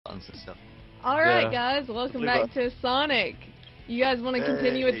guns and stuff. Alright Yeah. guys, welcome back to Sonic. You guys want to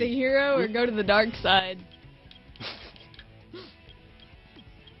continue with the Hey. hero or go to the dark side?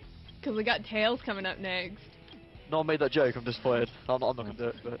 Because we got Tails coming up next. No, I made that joke. I'm disappointed. I'm not gonna do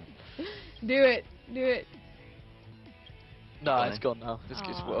it, but Do it. Do it. nah, Gone, it's eh? gone now. It's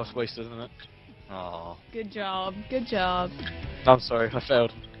Aw. wasted, isn't it? Oh, Good job. Good job. I'm sorry, I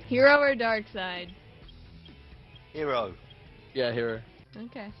failed. Hero or dark side? hero. Yeah, hero.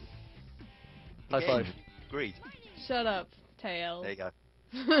 Okay. High Again. five. Agreed. Shut up, Tails. There you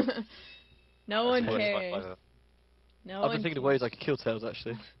go. No one That's the worst high cares. five ever. No I've one been thinking of cares. ways I could kill Tails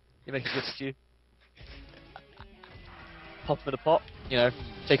actually. You make a good stew. Pop him in a pot, you know,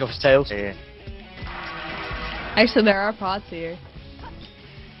 take off his tails. Yeah. Actually, there are pots here.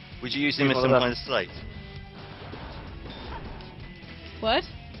 Would you use him as One some of them. kind of slave? What?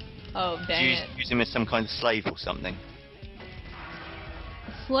 Oh, Would dang you it. use him as some kind of slave or something?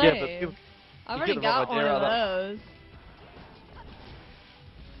 Slave. Yeah, but people- I've you already get the wrong got one idea of out those.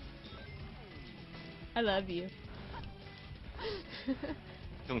 I love you.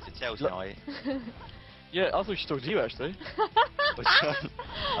 Talking to Tails now, are you? Yeah, I thought she was talking to you actually.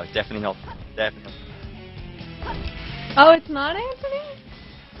 Oh, definitely not. Definitely not. Oh, it's not Anthony?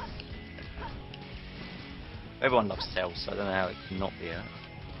 Everyone loves Tails, so I don't know how it can not be her.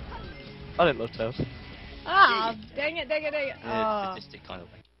 I didn't love Tails. Ah, dang it, dang it, dang it. Yeah, Oh. sadistic kind of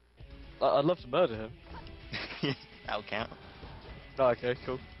way. I'd love to murder him. That'll count. Oh, okay,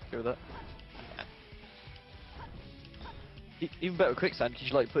 cool. Go with that. Even better with quicksand, because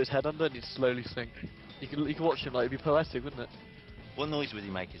you like put his head under and he'd slowly sink. You could watch him like it'd be poetic, wouldn't it? What noise would he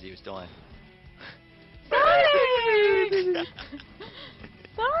make as he was dying? Sonic!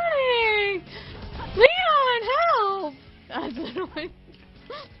 Sonic! Leon, help! That's annoying.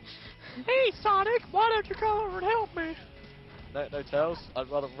 Hey Sonic, why don't you come over and help me? No Tails. I'd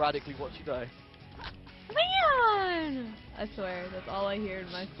rather radically watch you die. Leon! I swear, that's all I hear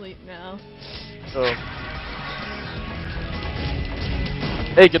in my sleep now. Oh.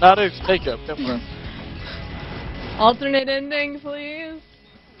 Hey, Ganado, take him. Come for him. Alternate ending, please.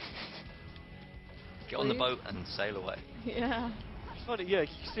 Get on the Please? boat and sail away. Yeah. It's funny, yeah. You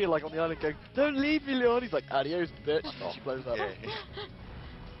see her like on the island going, "Don't leave me, Leon." He's like, "Adios, bitch." Oh, She blows up. Yeah.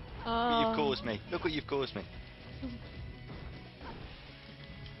 But you've caused me. Look what you've caused me.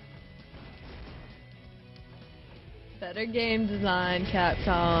 Better game design,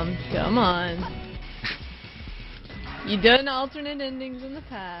 Capcom. Come on. You done alternate endings in the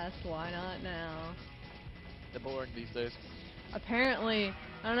past. Why not now? They're boring these days. Apparently,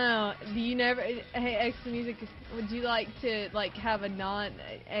 I don't know. Do you never? Hey, Extra Music. Would you like to have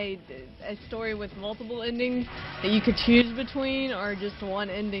a story with multiple endings that you could choose between, or just one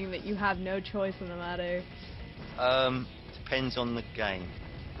ending that you have no choice in the matter? Depends on the game.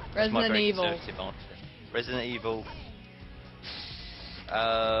 That's my Resident very Evil. conservative answer. Resident Evil.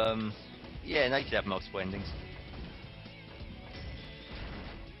 Yeah, they could have multiple endings.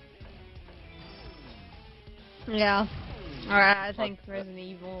 Yeah. Alright, I think Resident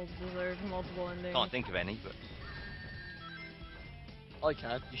Evil deserves multiple endings. Can't think of any, but I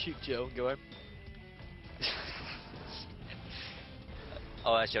can. You shoot Jill and go home.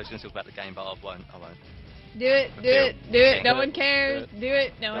 oh, actually, I was going to talk about the game, but I won't. Do it, do Bill. it, do it. No Yeah. one cares. Do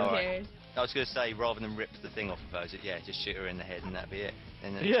it. No one Alright. cares. I was going to say, rather than rip the thing off of her, yeah, just shoot her in the head and that'd be it.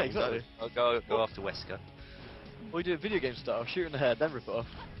 And then Yeah, it's all exactly. over. I'll go after Wesker. We do it video game style. Shoot her in the head, then rip it off,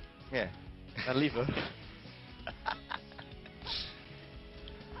 Yeah. and leave her.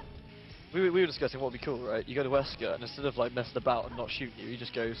 We were discussing what would be cool, right? You go to Wesker, and instead of like messing about and not shooting you, he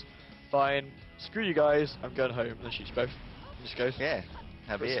just goes, "Fine, screw you guys, I'm going home," and then shoots you both. And just goes, Yeah.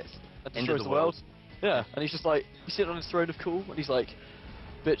 That'd be it. and End destroys of the the world. world. Yeah, and he's just like, he's sitting on his throne of cool, and he's like,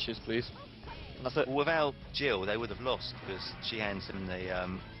 "Bitches, please." And that's it. Well, without Jill, they would have lost because she hands him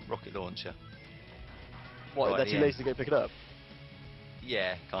the rocket launcher. What? right They're at too the lazy to go pick it up.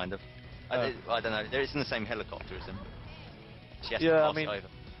 Yeah, kind of. Oh. I don't know. They're in the same helicopter as him. She has Yeah, to I pass mean- it over.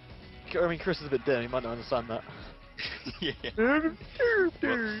 I mean, Chris is a bit dim. He might not understand that. Yeah.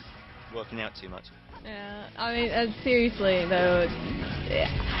 Working out too much. Yeah, I mean, seriously though,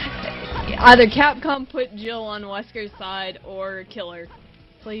 either Capcom put Jill on Wesker's side or kill her,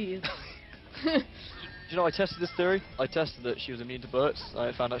 please. Do you know I tested this theory? I tested that she was immune to bullets.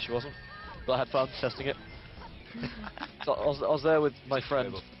 I found out she wasn't, but I had fun testing it. So I was there with my friend.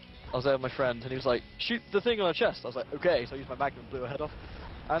 Incredible. I was there with my friend, and he was like, "Shoot the thing on her chest." I was like, "Okay." So I used my magnum, blew her head off,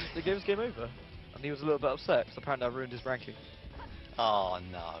 and the game was game over. And he was a little bit upset because apparently I ruined his ranking. Oh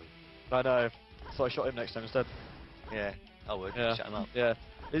no. I know. So I shot him next time instead. Yeah. I would. Yeah. Shut him up. Yeah.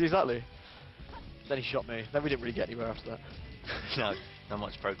 Exactly. Then he shot me. Then we didn't really get anywhere after that. No. Not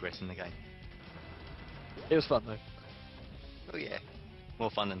much progress in the game. It was fun though. Oh yeah.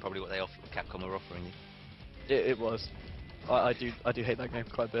 More fun than probably what Capcom are offering you. It was. I do hate that game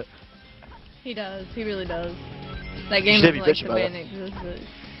quite a bit. He does. He really does. That game should is be like bitch the about it. main existence.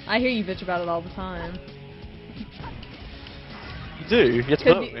 I hear you bitch about it all the time. You do? You have to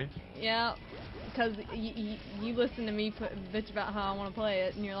Could put it be- with me. Yeah, because you listen to me bitch about how I want to play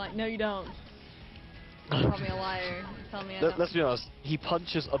it, and you're like, no, you don't. You call me a liar. You tell me I don't. Let's be honest. He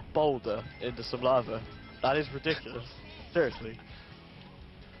punches a boulder into some lava. That is ridiculous. Seriously.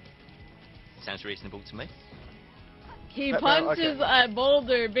 Sounds reasonable to me. He No, punches okay. a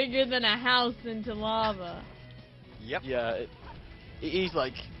boulder bigger than a house into lava. Yep. Yeah. He's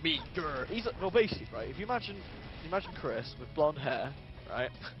like me. Grr. He's well, basically, right. If you imagine Chris with blonde hair, right?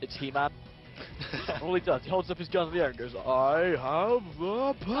 It's He-Man. All he does, he holds up his gun in the air and goes, "I have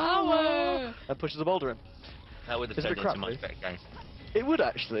the power," and pushes a boulder in. That would have It's a turned bit into a much crappy. better game. It would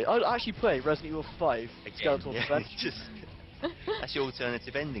actually. I'd actually play Resident Evil 5 Again, Skeletal yeah, Defense. just that's your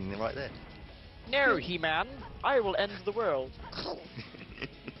alternative ending right there. No, He-Man, I will end the world.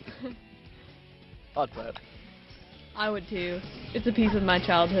 I'd play it. I would too. It's a piece of my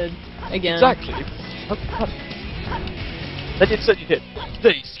childhood. Again. Exactly. Then you'd certainly hit.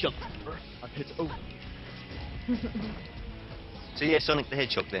 They skeleton. I'd hit. Oh. So yeah, Sonic the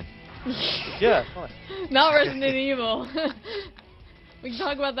Hedgehog then. Yeah. Fine. Not Resident Evil. We can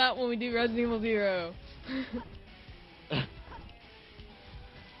talk about that when we do Resident Evil 0.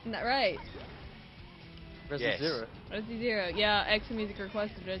 Isn't that right? Resident Yes. 0. Resident 0. Yeah, X Music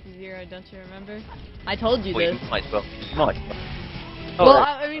requested Resident 0, don't you remember? I told you Well, this. you might well. You might. Oh, Well,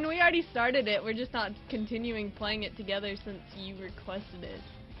 right. I mean, we already started it. We're just not continuing playing it together since you requested it.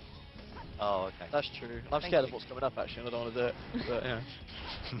 Oh, okay. That's true. I'm Thank scared you. of what's coming up actually, and I don't want to do it. But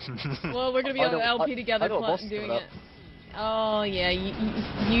yeah. Well, we're gonna be I on know- the LP I together know what boss is doing coming it. Oh yeah,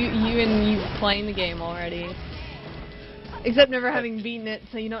 you playing the game already. Except never having beaten it,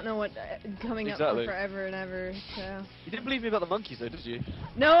 so you don't know what coming up Exactly. for forever and ever. So. You didn't believe me about the monkeys though, did you?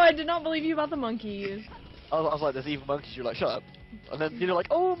 No, I did not believe you about the monkeys. I was like, there's evil monkeys. You're like, shut up. And then you're like,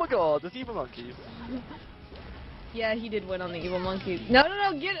 oh my god, there's evil monkeys. Yeah, he did win on the evil monkeys. No,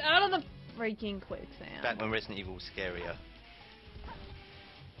 get out of the freaking quicksand. Back when Resident Evil was scarier.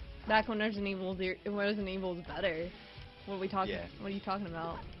 Back when Resident Evil was better. What are we talking? Yeah. What are you talking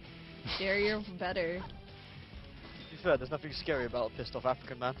about? Scarier, better. To be fair, there's nothing scary about a pissed off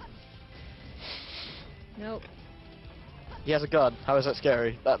African man. Nope. He has a gun. How is that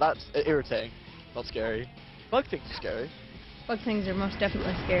scary? That's irritating. Not scary. Bug things are scary. Bug things are most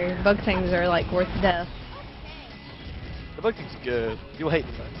definitely scary. Bug things are like worth death. The bug things are good. You'll hate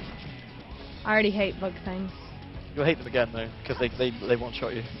them though. I already hate bug things. You'll hate them again though, because they one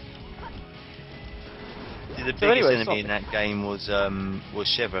shot you. The biggest anyway, enemy Sonic. in that game was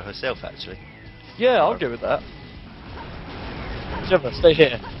Sheva herself, actually. Yeah, I'll go with that. Shiver, stay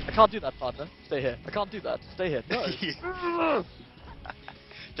here. I can't do that, partner. Stay here. I can't do that. Stay here. No.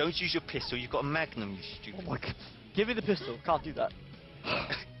 Don't use your pistol. You've got a Magnum, you Oh stupid. my god. Give me the pistol. Can't do that.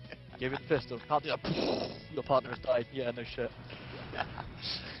 Give me the pistol. Can't do that. Your partner has died. Yeah, no shit.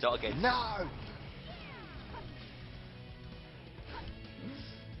 Start again. No.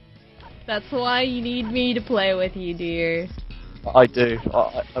 That's why you need me to play with you, dear. I do.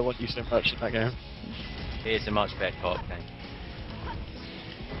 I want you so much in that game. Here's a much better co-op game.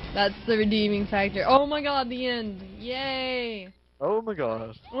 That's the redeeming factor. Oh my god, the end. Yay. Oh my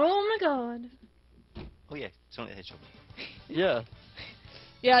god. Oh my god. Oh yeah, Sonic the Hedgehog. Yeah.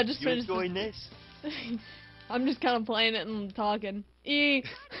 Yeah, I just You finished enjoying this? I'm just kind of playing it and talking.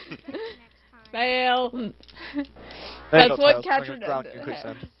 Fail. That's what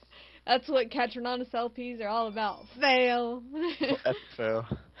That's what Catronanus LPs are all about. Fail. Epic fail.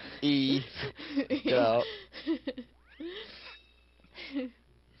 E. Get out.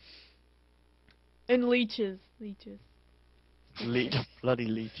 And leeches. Bloody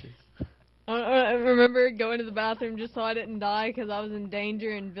leeches. I remember going to the bathroom just so I didn't die because I was in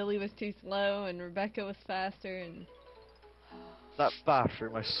danger and Billy was too slow and Rebecca was faster and... That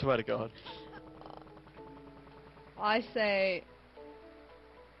bathroom, I swear to god. I say...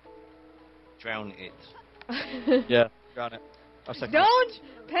 Drown it. Yeah, drown it. I second it. Don't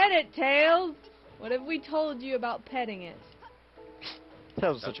pet it, Tails! What have we told you about petting it?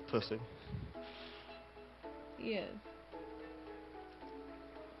 Tails is such a pussy. He is.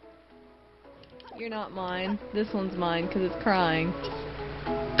 You're not mine. This one's mine because it's crying.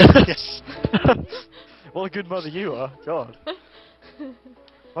 Yes. What a good mother you are. God.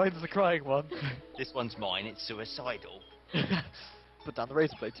 Mine's the crying one. This one's mine. It's suicidal. Put down the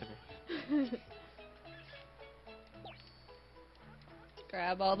razor blade to me.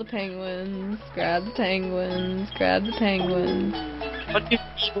 Grab all the penguins. Grab the penguins. Grab the penguins. But give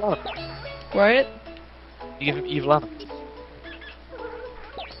him evil animals. What? You give him evil animals.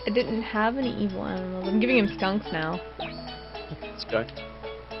 I didn't have any evil animals. I'm giving him skunks now. Let's go.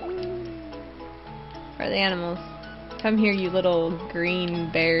 Where are the animals? Come here, you little green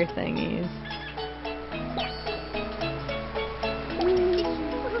bear thingies.